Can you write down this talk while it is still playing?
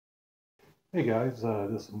Hey guys,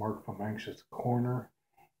 this is Mark from Anxious Corner,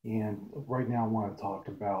 and right now I want to talk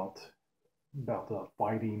about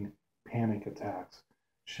fighting panic attacks.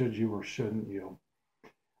 Should you or shouldn't you?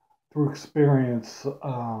 Through experience,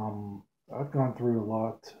 I've gone through a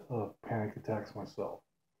lot of panic attacks myself,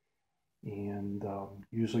 and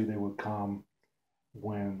usually they would come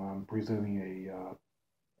when I'm presenting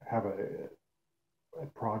have a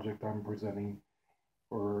project I'm presenting,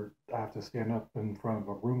 or I have to stand up in front of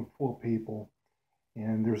a room full of people,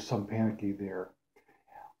 and there's some panicky there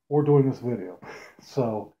or doing this video.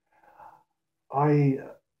 So I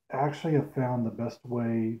actually have found the best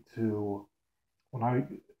way to, when I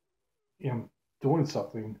am doing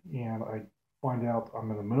something and I find out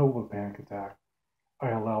I'm in the middle of a panic attack, I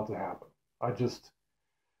allow it to happen. I just,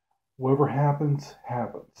 whatever happens,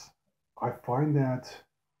 happens. I find that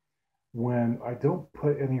when I don't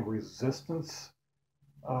put any resistance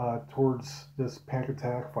towards this panic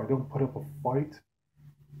attack, if I don't put up a fight,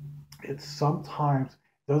 it sometimes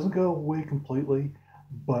doesn't go away completely,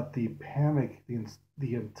 but the panic,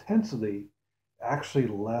 the intensity actually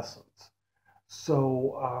lessens.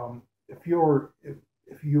 So if you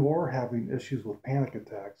are having issues with panic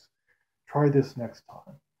attacks, try this next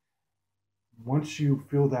time. Once you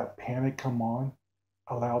feel that panic come on,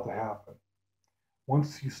 allow it to happen.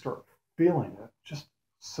 Once you start feeling it, just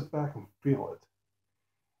sit back and feel it.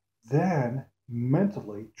 Then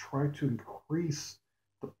mentally try to increase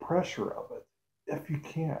the pressure of it if you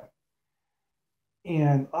can.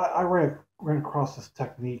 And I ran across this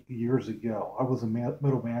technique years ago. I was in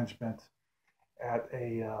middle management at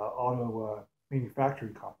a auto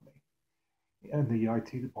manufacturing company in the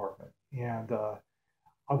IT department. And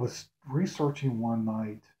I was researching one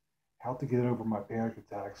night how to get over my panic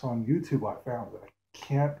attacks. On YouTube, I found it. I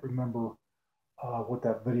can't remember what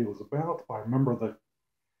that video was about. I remember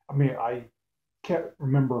I can't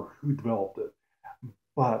remember who developed it,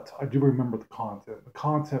 but I do remember the content. The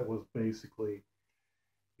content was basically,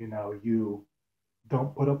 you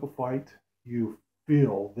don't put up a fight, you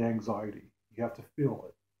feel the anxiety. You have to feel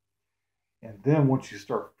it. And then once you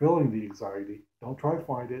start feeling the anxiety, don't try to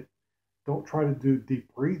fight it. Don't try to do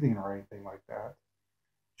deep breathing or anything like that.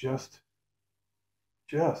 Just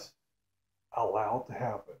just allow it to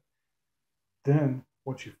happen. Then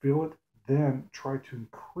once you feel it, then try to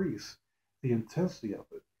increase the intensity of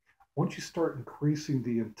it. Once you start increasing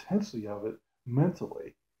the intensity of it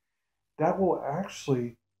mentally, that will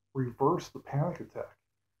actually reverse the panic attack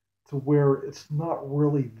to where it's not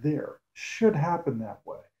really there. Should happen that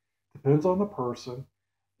way. Depends on the person,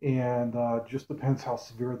 and just depends how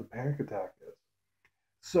severe the panic attack is.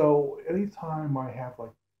 So anytime I have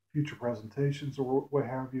like future presentations or what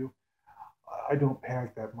have you, I don't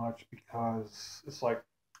panic that much because it's like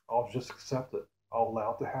I'll just accept it. I'll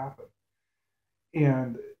allow it to happen.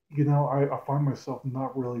 And I find myself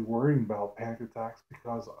not really worrying about panic attacks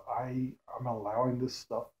because I'm allowing this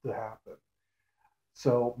stuff to happen.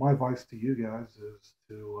 So my advice to you guys is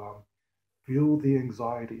to feel the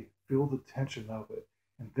anxiety, feel the tension of it,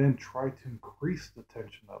 and then try to increase the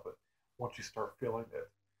tension of it once you start feeling it.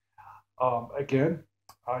 Again,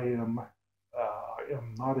 I am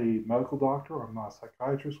not a medical doctor. I'm not a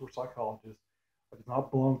psychiatrist or psychologist. I do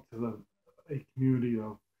not belong to a community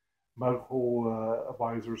of medical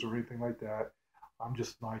advisors or anything like that. I'm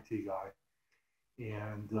just an IT guy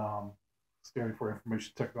and standing for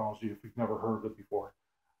information technology. If you've never heard of it before,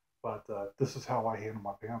 but this is how I handle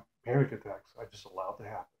my panic attacks. I just allow it to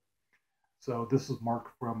happen. So this is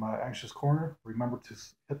Mark from Anxious Corner. Remember to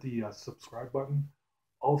hit the subscribe button.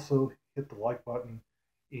 Also hit the like button,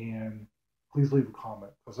 and please leave a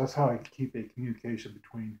comment because that's how I keep a communication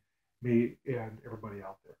between me and everybody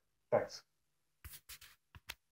out there. Thanks.